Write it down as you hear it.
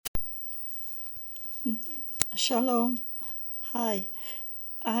Shalom. Hi.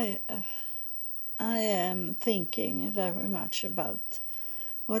 I I am thinking very much about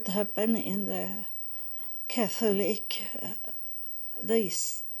what happened in the Catholic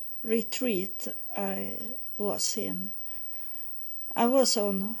this retreat I was in. I was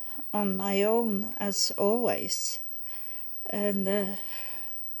on my own as always, and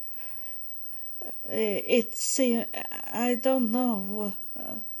I don't know.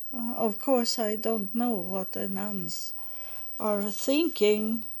 Of course, I don't know what the nuns are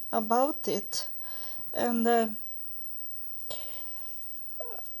thinking about it, and.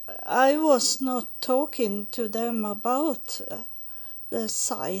 I was not talking to them about the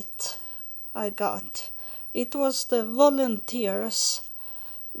site I got. It was the volunteers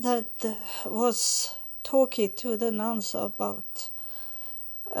that was talking to the nuns about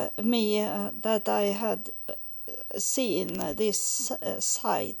me that I had seen this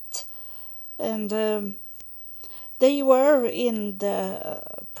site, and they were in the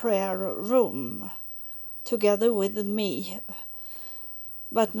prayer room together with me,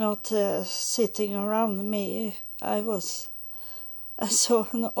 but not sitting around me. I was so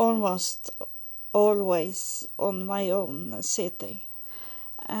almost always on my own sitting,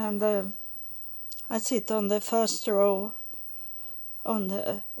 and I sit on the first row, on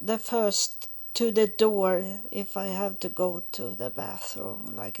the first to the door if I have to go to the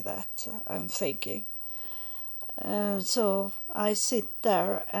bathroom like that. I'm thinking. So I sit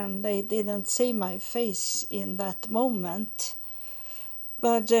there, and they didn't see my face in that moment,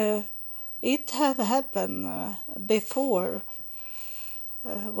 but it have happened before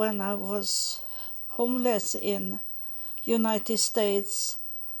when I was homeless in United States,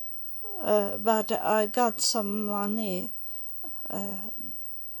 but I got some money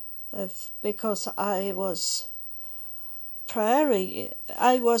because I was praying.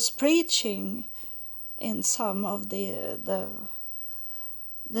 I was preaching in some of the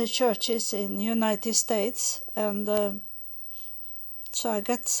churches in United States, and so I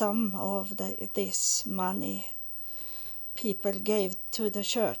got some of this money people gave to the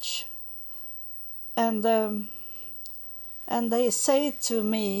church, and they say to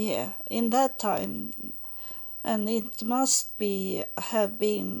me in that time, and it must be have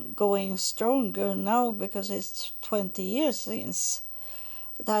been going stronger now because it's 20 years since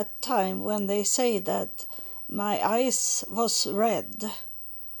that time, when they say that my eyes was red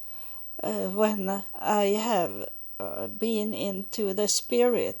when I have been into the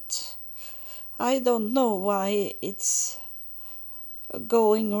spirit. I don't know why it's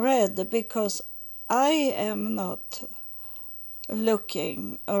going red, because I am not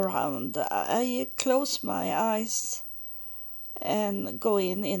looking around. I close my eyes and go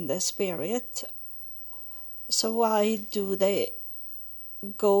in the spirit. So why do they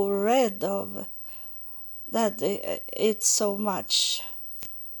go red of that? It's so much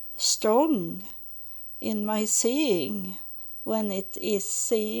strong in my seeing when it is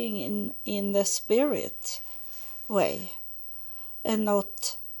seeing in the spirit way, and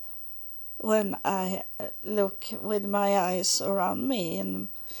not when I look with my eyes around me and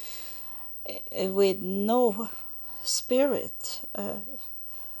with no spirit.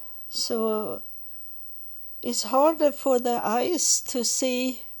 So it's harder for the eyes to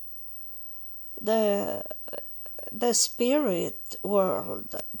see the spirit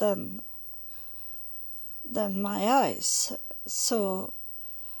world than my eyes. So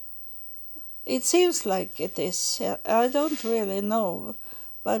it seems like it is. I don't really know,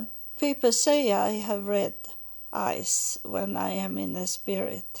 but people say I have red eyes when I am in the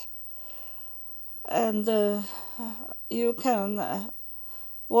spirit. And you can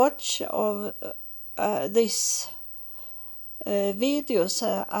watch of these videos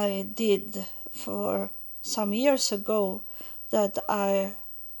I did for some years ago, that I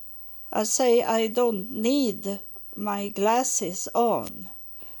say I don't need my glasses on.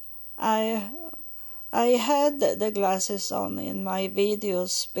 I had the glasses on in my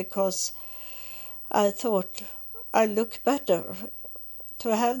videos because I thought I look better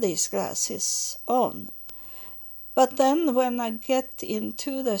to have these glasses on. But then when I get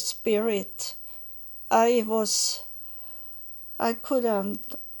into the spirit, I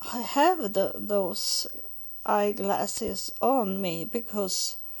couldn't have those eyeglasses on me,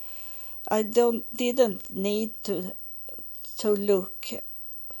 because I didn't need to look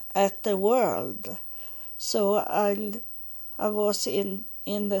at the world. So I was in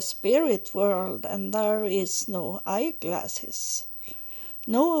the spirit world, and there is no eyeglasses.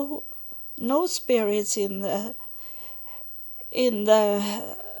 No spirits in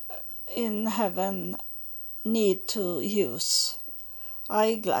heaven need to use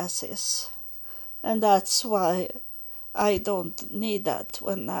eyeglasses. And that's why I don't need that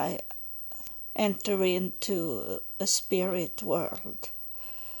when I enter into a spirit world.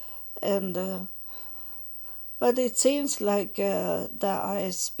 And but it seems like the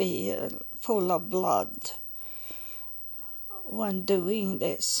eyes be full of blood when doing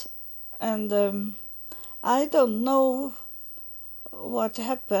this. And I don't know what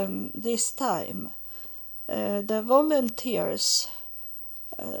happened this time. The volunteers,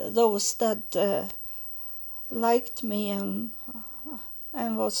 those that liked me and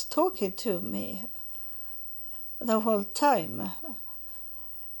was talking to me the whole time,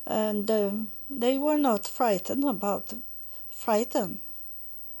 and they were not frightened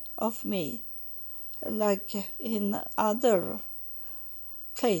of me like in other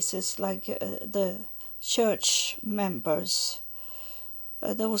places, like the church members.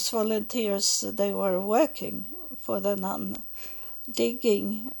 Those volunteers, they were working for the nun,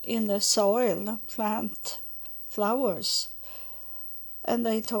 digging in the soil, plant flowers, and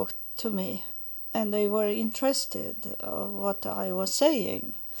they talked to me, and they were interested of what I was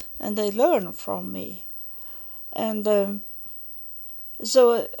saying, and they learned from me. And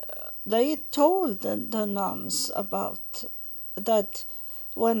so they told the nuns about that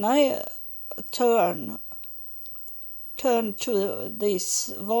when I turn to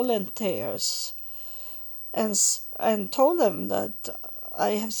these volunteers and told them that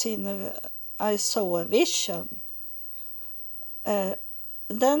I saw a vision.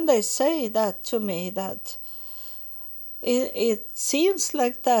 Then they say that to me, that it seems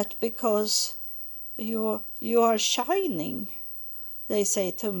like that because you are shining, they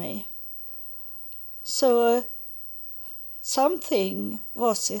say to me. So something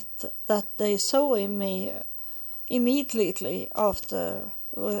was it that they saw in me immediately after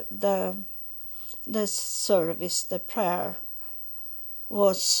the service, the prayer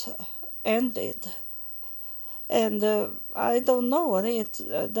was ended. And I don't know, they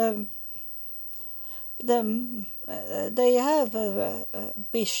have a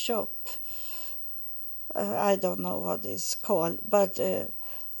bishop, I don't know what it's called, but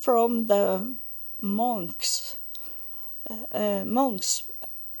from the monks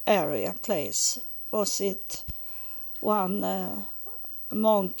area place, was it one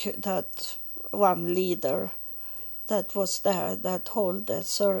monk, that one leader that was there that held the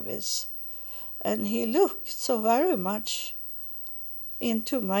service, and he looked so very much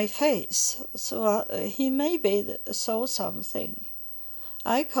into my face, so he maybe saw something.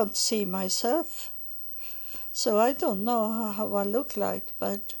 I can't see myself, so I don't know how I look like,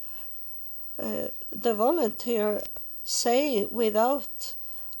 but the volunteer say, without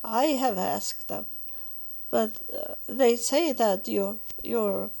I have asked them, but they say that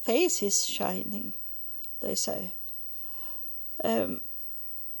your face is shining, they say.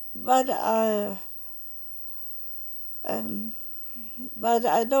 But I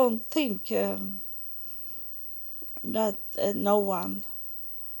don't think that no one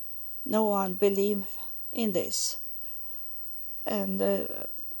believe in this. And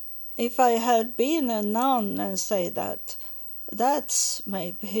if I had been a nun and say that, that's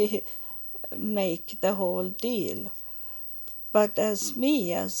maybe make the whole deal. But as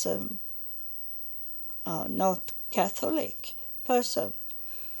me, as a not Catholic person,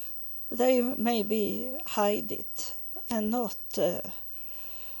 they maybe hide it and not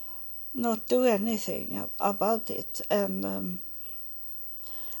do anything about it. And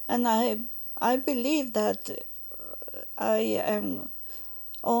I believe that I am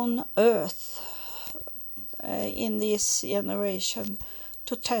on earth in this generation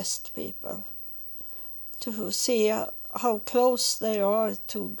to test people, to see how close they are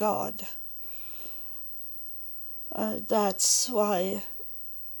to God. That's why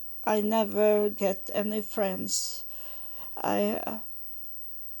I never get any friends. I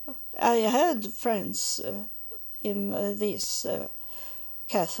had friends in this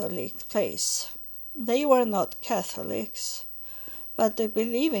Catholic place. They were not Catholics, but they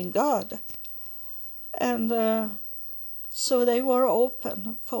believe in God. And so they were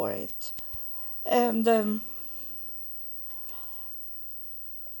open for it. And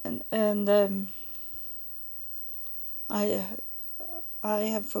I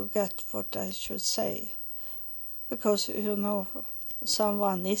have forgot what I should say, because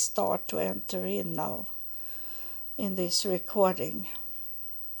someone is start to enter in now in this recording,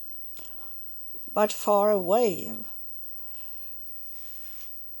 but far away.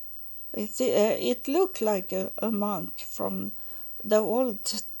 It looked like a monk from the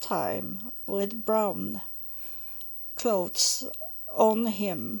old time with brown clothes on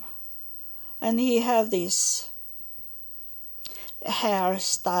him, and he had this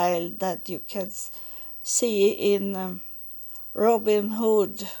hairstyle that you can see in Robin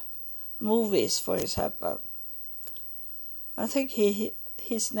Hood movies, for example. I think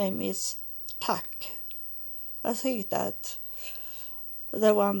his name is Tuck. I think that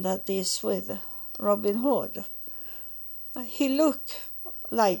the one that is with Robin Hood. He looked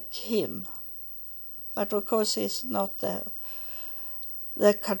like him, but of course it's not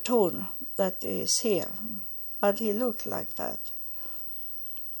the cartoon that is here, but he looked like that.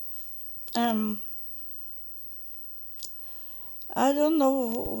 I don't know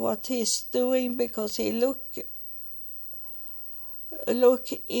what he's doing because he look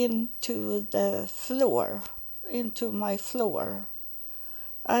into the floor, into my floor.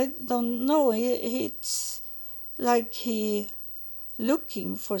 I don't know, it's like he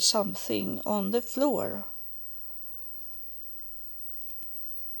looking for something on the floor.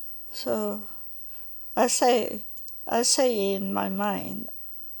 So I say in my mind,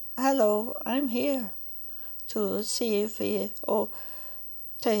 hello, I'm here, to see if he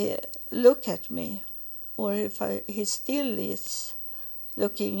look at me, or if he still is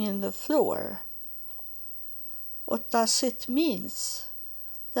looking in the floor. What does it mean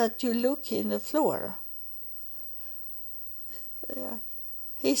that you look in the floor?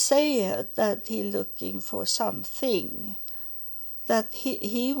 He say that he looking for something, that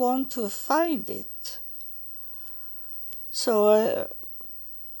he want to find it. So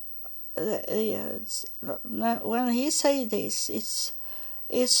when he say this,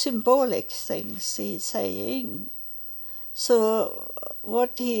 it's symbolic things he's saying. So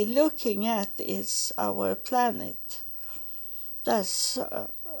what he looking at is our planet. That's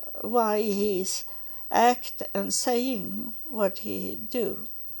why he's act and saying what he do.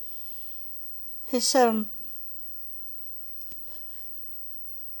 He say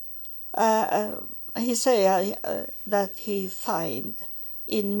that he find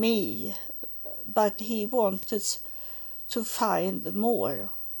in me, but he wanted to find more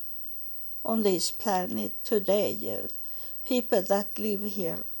on this planet today. People that live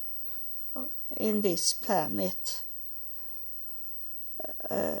here in this planet,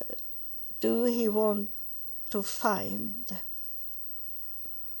 do he want to find?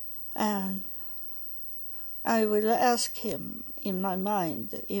 And I will ask him in my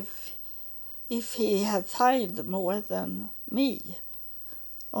mind if he have found more than me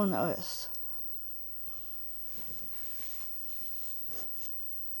on earth.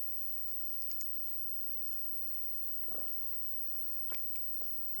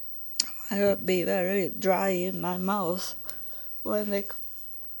 I will be very dry in my mouth when they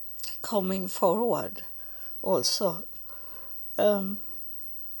coming forward also.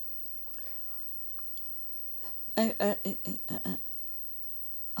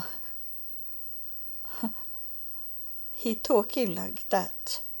 He talking like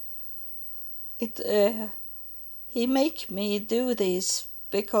that. He make me do this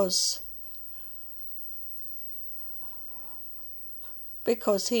because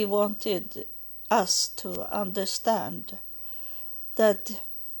he wanted us to understand that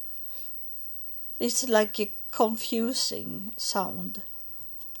it's like a confusing sound.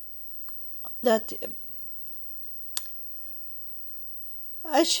 That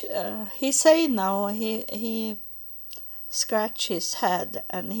he say now, he scratch his head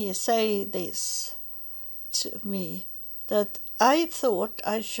and he say this to me, that I thought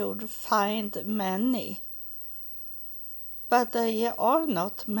I should find many, but there are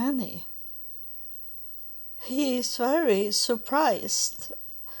not many. He is very surprised.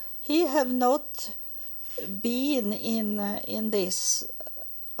 He have not been in this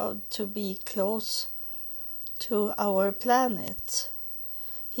to be close to our planet.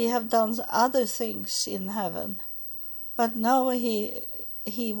 He have done other things in heaven, but now he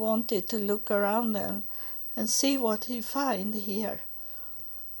wanted to look around and see what he find here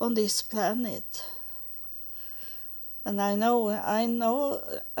on this planet. And I know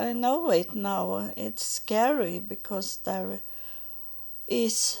it now. It's scary because there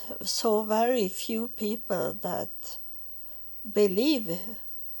is so very few people that believe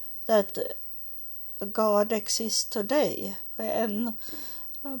that God exists today. And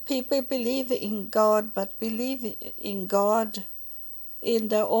people believe in God, but believe in God in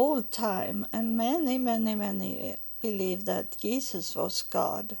the old time. And many believe that Jesus was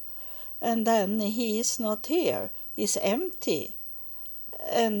God. And then he is not here. He's empty.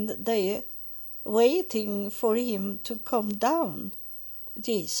 And they waiting for him to come down,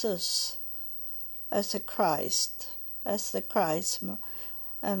 Jesus, as the Christ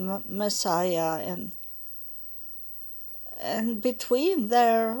and Messiah, and between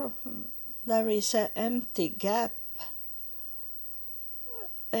there is an empty gap,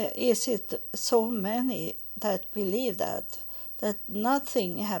 is it so many that believe that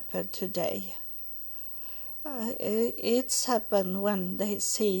nothing happened today? It's happened when they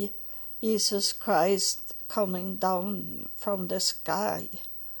see Jesus Christ coming down from the sky,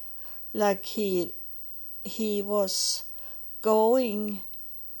 like he was going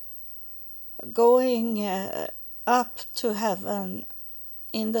up to heaven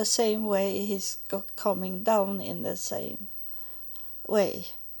in the same way he's coming down in the same way.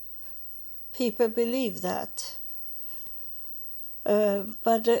 People believe that,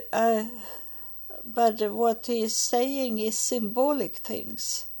 but what he's saying is symbolic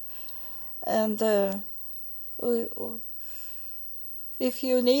things, and if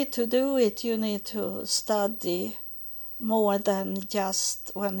you need to do it, you need to study more than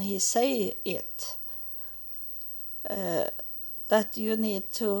just when he say it. That you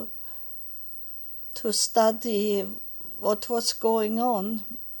need to study what was going on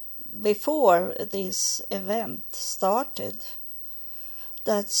before this event started.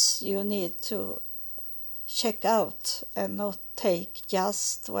 That's you need to check out and not take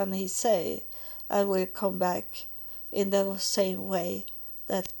just when he say, I will come back in the same way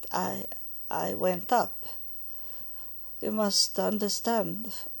that I went up. You must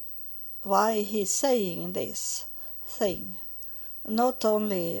understand why he's saying this thing. Not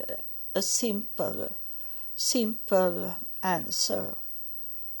only a simple answer,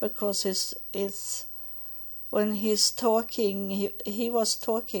 because it's when he's talking, he was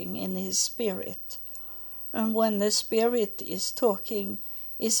talking in his spirit. And when the spirit is talking,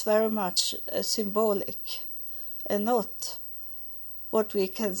 it's very much symbolic and not what we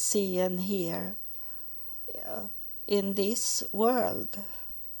can see and hear in this world.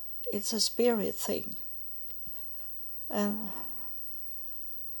 It's a spirit thing. And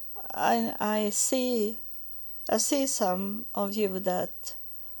I see some of you that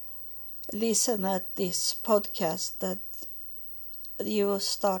listen at this podcast that you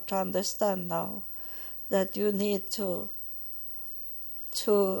start to understand now that you need to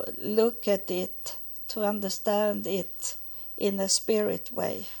look at it, to understand it in a spirit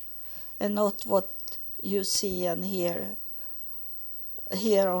way, and not what you see and hear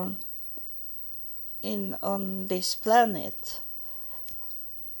here on this planet.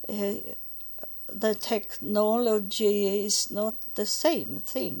 The technology is not the same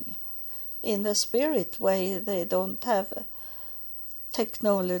thing. In the spirit way, they don't have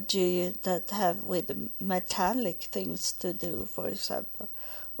technology that have with metallic things to do, for example,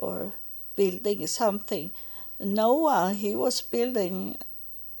 or building something. Noah, he was building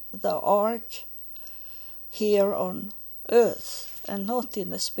the ark here on earth and not in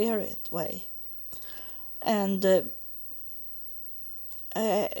the spirit way. And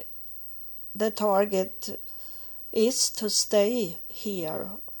the target is to stay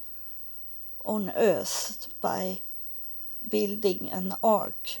here on earth by building an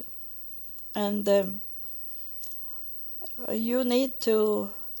ark. And you need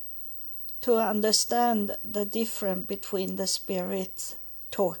to understand the difference between the spirit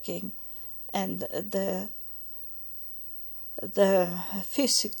talking and the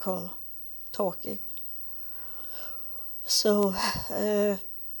physical talking. So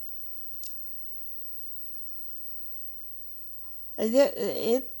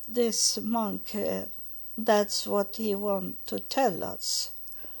this monk, that's what he want to tell us,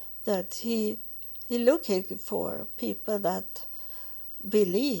 that he looking for people that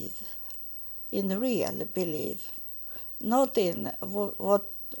believe in real belief, not in what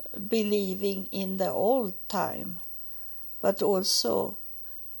believing in the old time, but also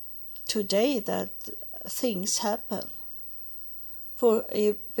today that things happen.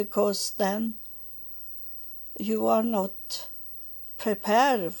 Because then you are not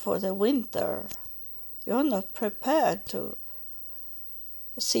prepared for the winter. You're not prepared to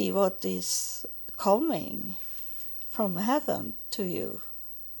see what is coming from heaven to you.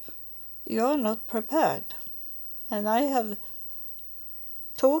 You're not prepared. And I have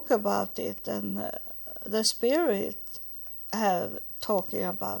talked about it, and the Spirit have talking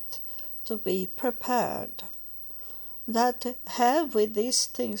about to be prepared. That have with these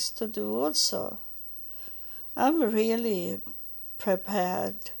things to do also. I'm really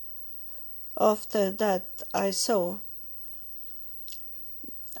prepared after that I saw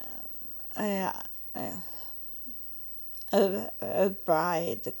a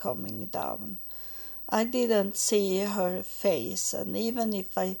bride coming down. I didn't see her face, and even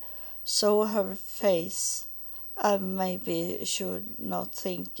if I saw her face, I maybe should not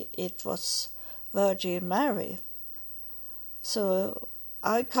think it was Virgin Mary. So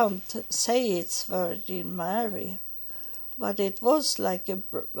I can't say it's Virgin Mary, but it was like a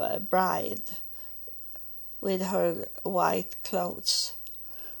bride with her white clothes.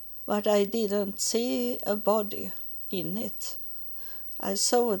 But I didn't see a body in it. I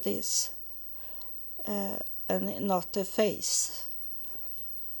saw this, and not a face.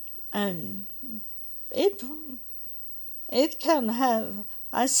 And it can have,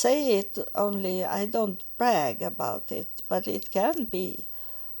 I say it only, I don't brag about it, but it can be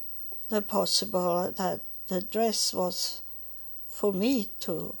the possible that the dress was for me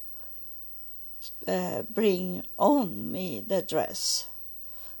to bring on me the dress,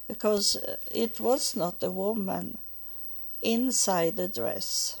 because it was not a woman inside the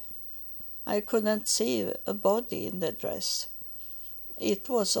dress. I couldn't see a body in the dress. It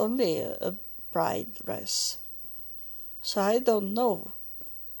was only a bride dress. So I don't know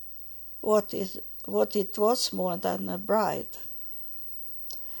what it was more than a bride.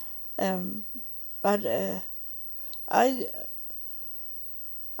 But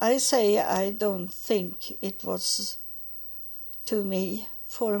I say I don't think it was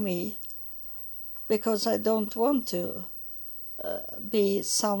for me, because I don't want to be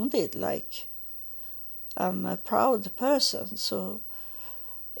sounded like I'm a proud person. So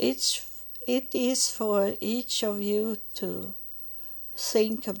it is for each of you to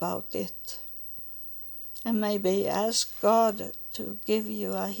think about it and maybe ask God to give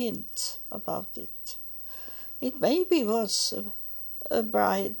you a hint about it. It maybe was a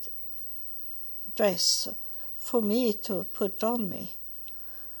bride dress for me to put on me.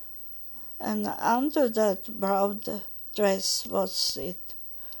 And under that bride dress was it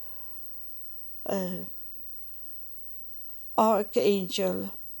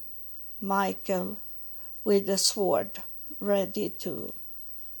Archangel Michael with a sword, ready to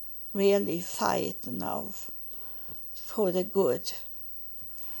really fight now for the good.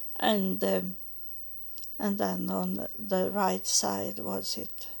 And then on the right side was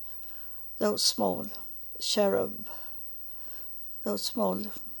it those small cherub, those small,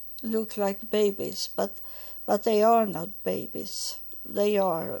 look like babies, but they are not babies. They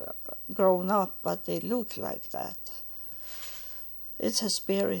are grown up, but they look like that. It's a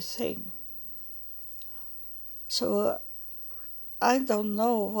spirit thing. So I don't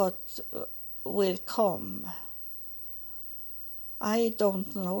know what will come. I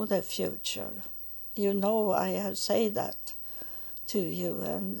don't know the future. You know, I have said that to you,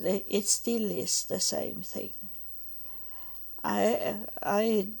 and it still is the same thing. I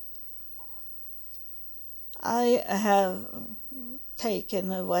have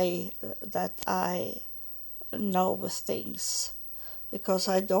taken away that I know things, because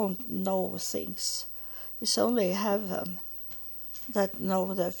I don't know things. It's only heaven that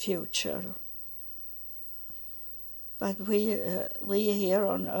know the future. But we here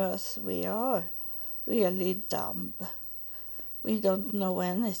on earth, we are really dumb. We don't know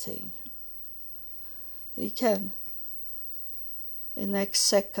anything. We can, in next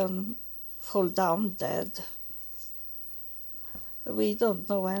second, fall down dead. We don't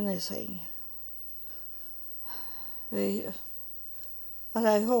know anything. But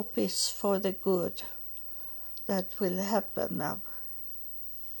I hope it's for the good that will happen now.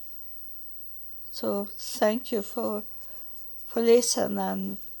 So thank you for listening,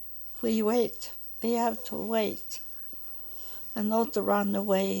 and we wait. We have to wait and not run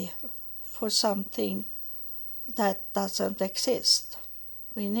away for something that doesn't exist.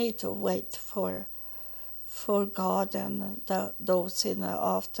 We need to wait for God and those in the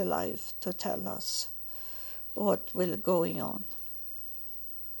afterlife to tell us what will going on.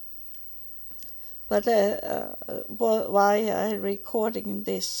 But why I recording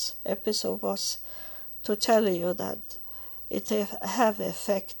this episode was to tell you that it have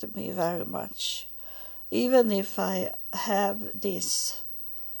affected me very much. Even if I have this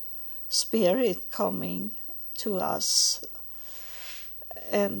spirit coming to us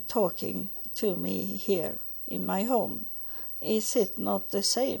and talking to me here in my home, is it not the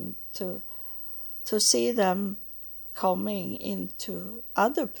same to see them coming into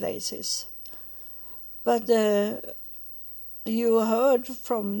other places? But you heard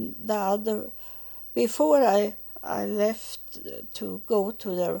from the other, before I left to go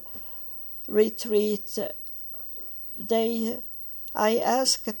to the retreat, I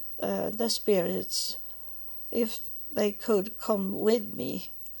asked the spirits if they could come with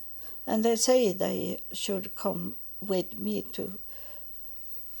me, and they say they should come with me to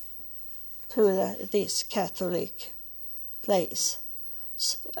this Catholic place,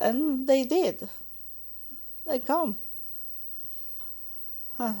 and they did. They come.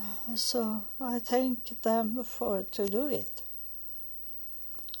 So I thank them to do it.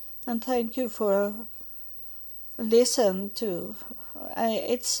 And thank you for listen to.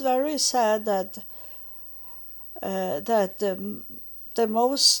 It's very sad that the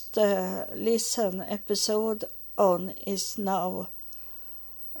most listened episode on is now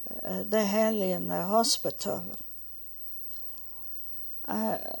the hell in the hospital.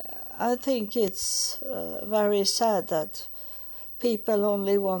 I think it's very sad that people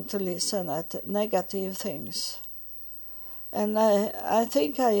only want to listen at negative things. And I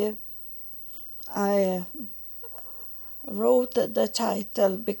think I wrote the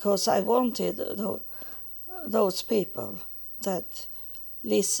title because I wanted those people that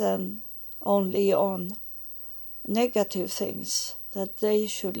listen only on negative things, that they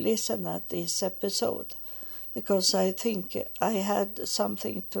should listen at this episode, because I think I had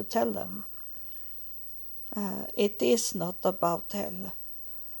something to tell them. It is not about hell.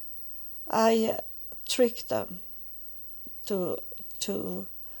 I tricked them to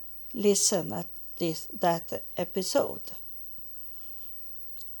listen at that episode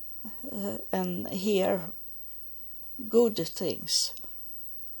and hear good things.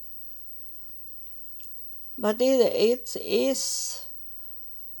 But it is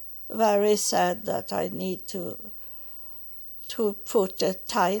very sad that I need to put a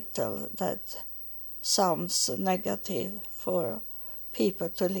title that sounds negative for people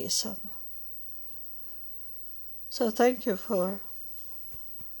to listen. So thank you for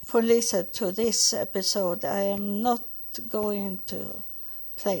listening to this episode. I am not going to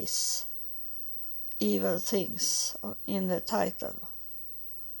place evil things in the title.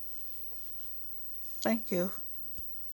 Thank you.